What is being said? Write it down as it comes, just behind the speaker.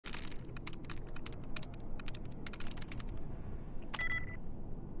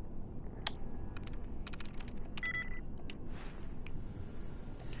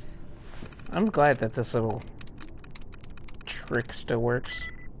I'm glad that this little trick still works.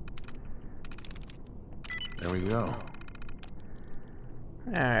 There we go.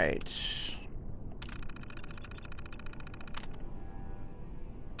 Alright.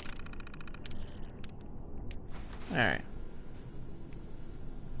 Alright.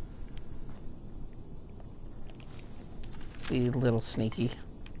 Be a little sneaky.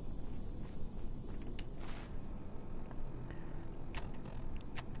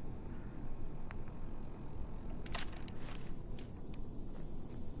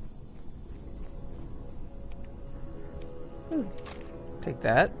 Ooh, take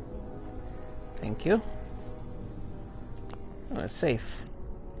that. Thank you. Oh, it's safe.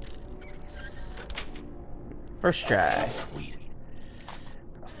 First try. Sweet.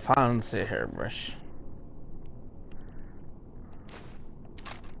 Fancy hairbrush.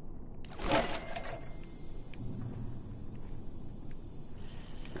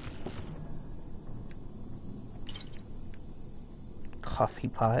 Coffee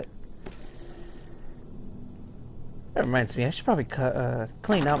pot. That reminds me, I should probably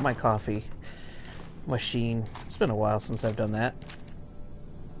clean out my coffee machine. It's been a while since I've done that.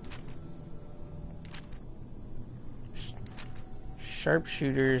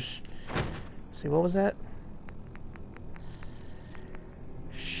 Sharpshooters. See, what was that?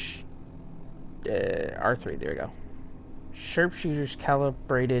 R3, there we go. Sharpshooters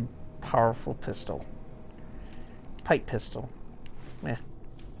calibrated powerful pistol. Pipe pistol. Yeah.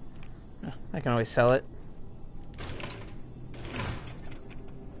 I can always sell it.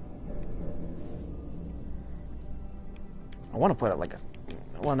 I want to put it like a,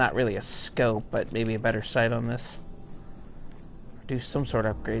 well, not really a scope, but maybe a better sight on this. Do some sort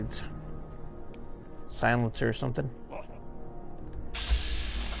of upgrades. Silencer or something.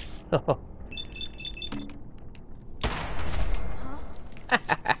 Oh.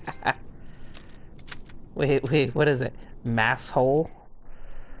 Wait, what is it? Mass hole?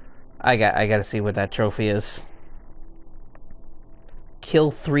 I gotta see what that trophy is.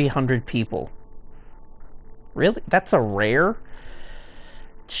 Kill 300 people. Really? That's a rare?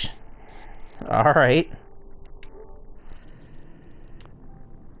 Alright.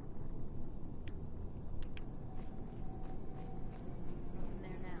 Nothing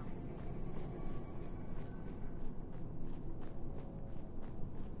there now.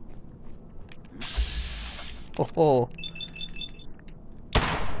 Oh.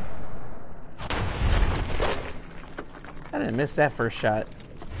 I didn't miss that first shot.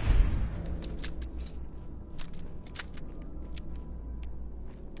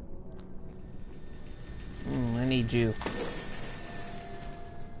 I need you.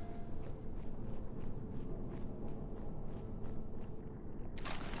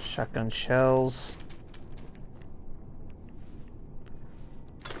 Shotgun shells.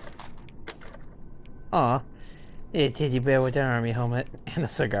 Aw. A teddy bear with an army helmet and a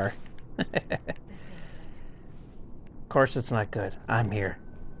cigar. This ain't good. Of course it's not good. I'm here.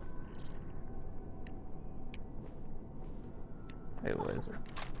 Wait, what is it?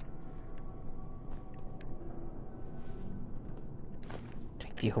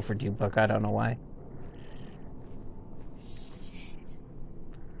 Take the overdue book. I don't know why. Shit.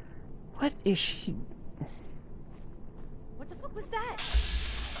 What is she? What the fuck was that?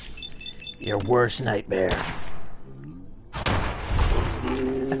 Your worst nightmare.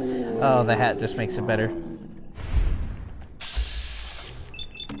 Oh, the hat just makes it better. God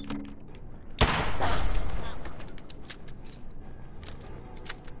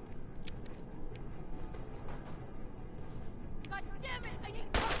damn it!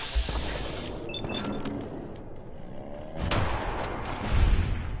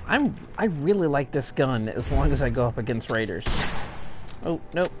 I really like this gun as long as I go up against raiders. Oh,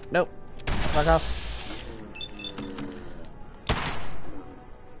 nope, nope. Fuck off.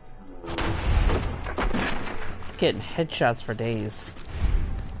 Getting headshots for days.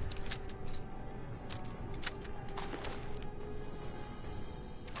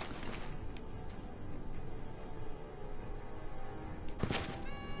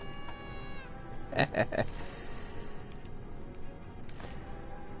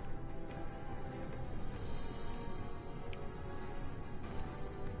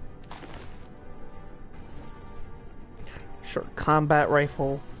 Short combat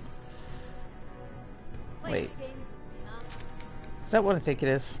rifle. Playing Wait. games with me, huh? Is that what I think it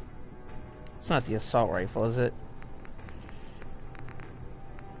is? It's not the assault rifle, is it?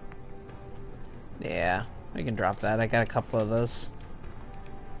 Yeah, we can drop that. I got a couple of those.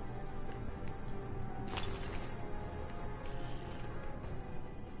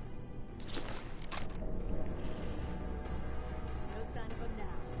 No sign of him now.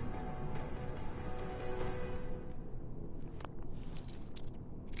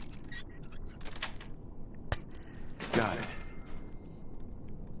 Got it.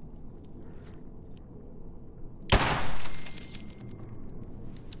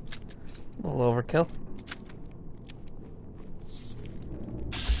 A little overkill.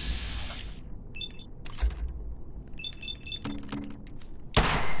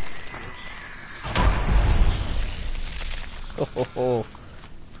 Oh,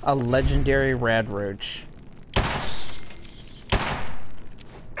 a legendary rad roach.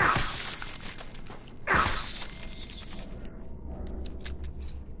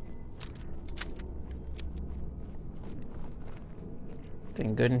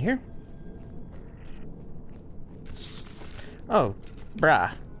 Anything good in here? Oh,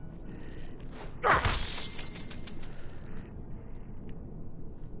 brah.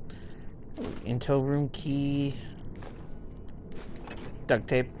 Intel room key. Duct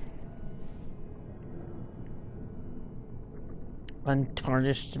tape.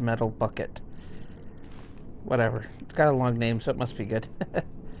 Untarnished metal bucket. Whatever. It's got a long name, so it must be good.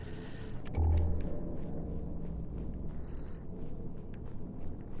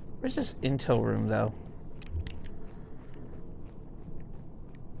 Where's this intel room, though?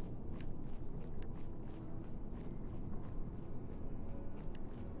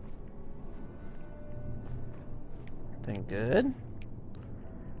 Anything good?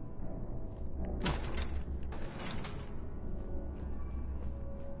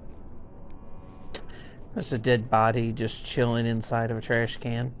 There's a dead body just chilling inside of a trash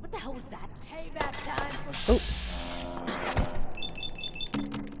can. What the hell was that? Payback time for... Oh.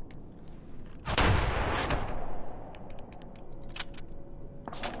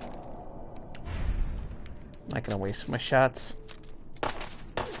 Not gonna waste my shots.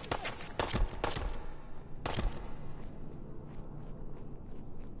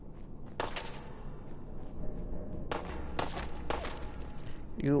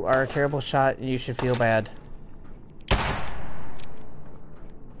 You are a terrible shot and you should feel bad.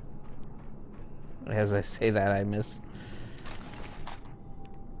 As I say that, I miss.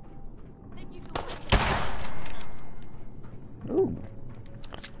 Thank you for watching. Ooh.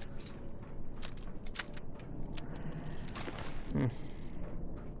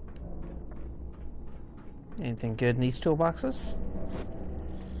 Anything good in these toolboxes?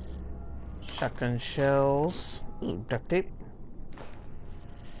 Shotgun shells. Ooh, duct tape.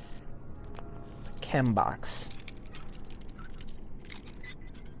 Chem box.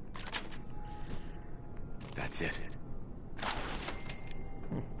 That's it.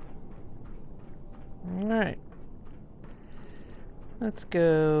 Alright. Let's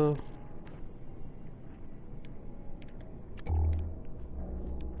go.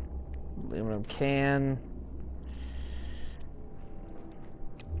 Aluminum can.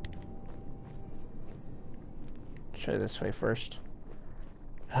 Try this way first.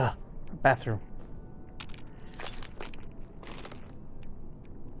 Huh, bathroom.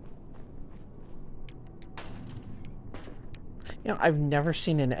 You know, I've never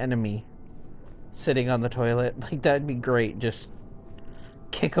seen an enemy sitting on the toilet. Like, that'd be great. Just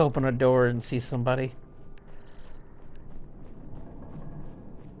kick open a door and see somebody.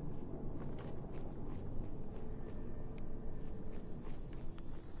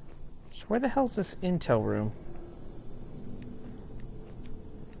 So where the hell's this intel room?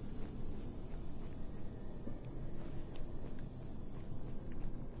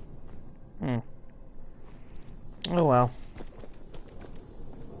 Oh well.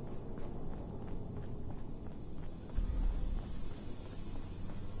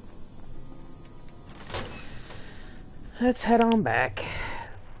 Let's head on back.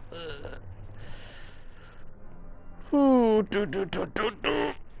 Ooh, do.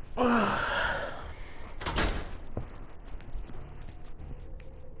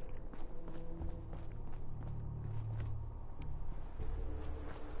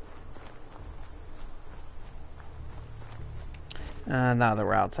 Now the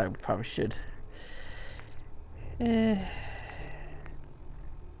routes I probably should have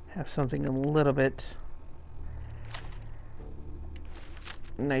something a little bit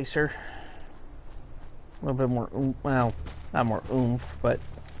nicer, a little bit more well, not more oomph, but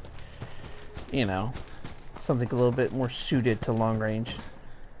you know, something a little bit more suited to long range.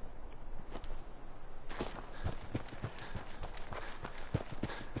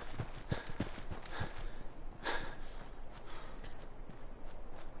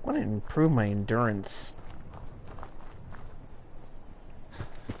 I want to improve my endurance.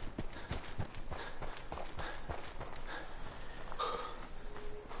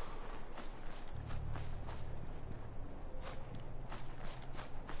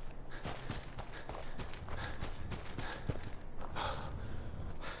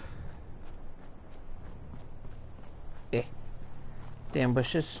 Damn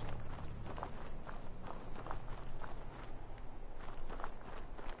bushes.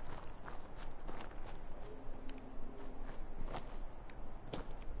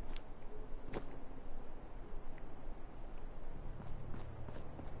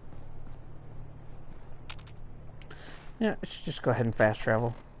 Yeah, I should just go ahead and fast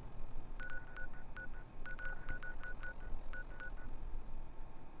travel.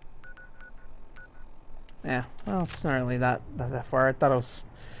 Yeah, well, it's not really not that far. I thought it was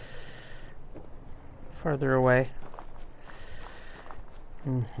farther away.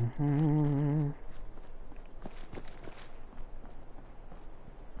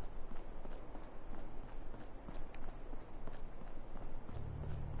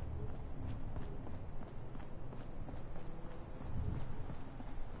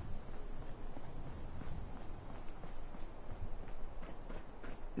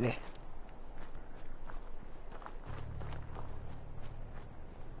 Yeah.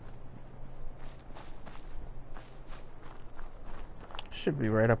 Should be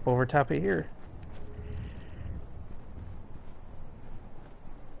right up over top of here.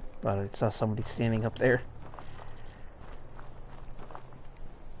 Thought I saw somebody standing up there.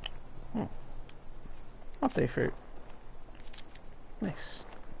 Mate fruit. Nice.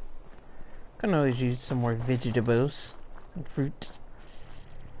 Can always use some more vegetables and fruit.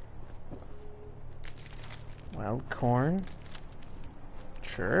 Wild corn.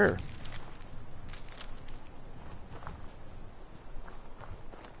 Sure.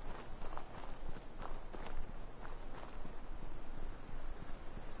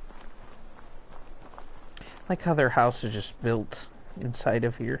 Like how their house is just built inside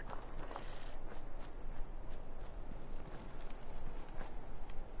of here.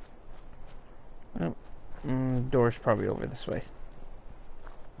 Oh, door's probably over this way.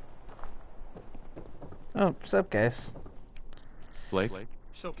 Oh, what's up, guys? Blake?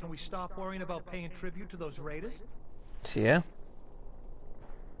 So can we stop worrying about paying tribute to those raiders? Yeah.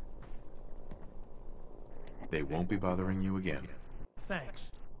 They won't be bothering you again.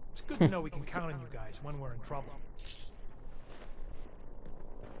 Thanks. It's good to know we can count on you guys when we're in trouble.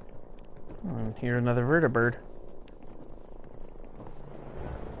 And here another vertibird.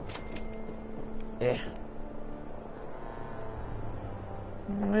 Yeah.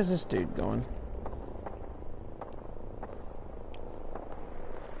 Where's this dude going?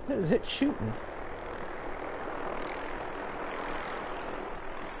 What is it shooting?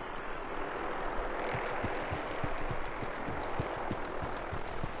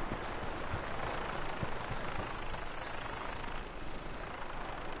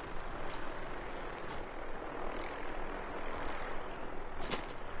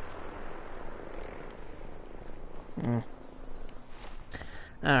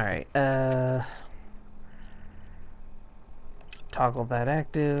 Alright, toggle that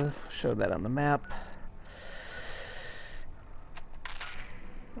active, show that on the map.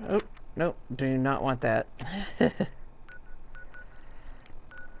 Oh, nope, do not want that. Let's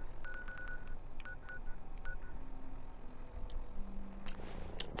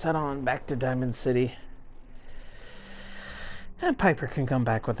head on back to Diamond City. And Piper can come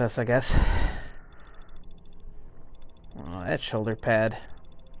back with us, I guess. Oh, that shoulder pad.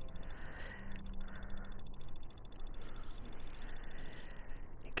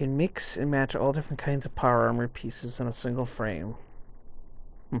 You can mix and match all different kinds of power armor pieces in a single frame.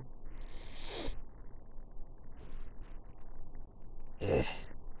 Yeah.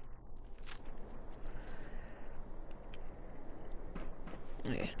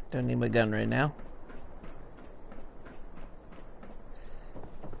 Yeah, don't need my gun right now.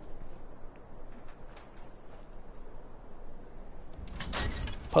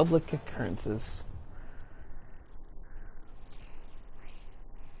 Public occurrences.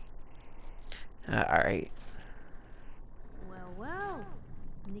 Alright. Well.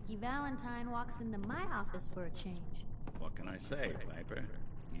 Nikki Valentine walks into my office for a change. What can I say, Piper?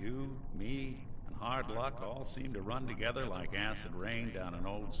 You, me, and hard luck all seem to run together like acid rain down an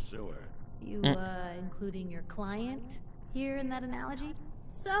old sewer. You, including your client here in that analogy?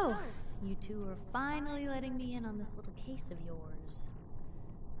 So, you two are finally letting me in on this little case of yours.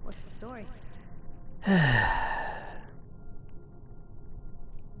 What's the story?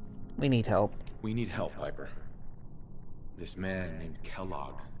 We need help. We need help, Piper. This man named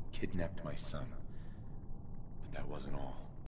Kellogg kidnapped my son. But that wasn't all.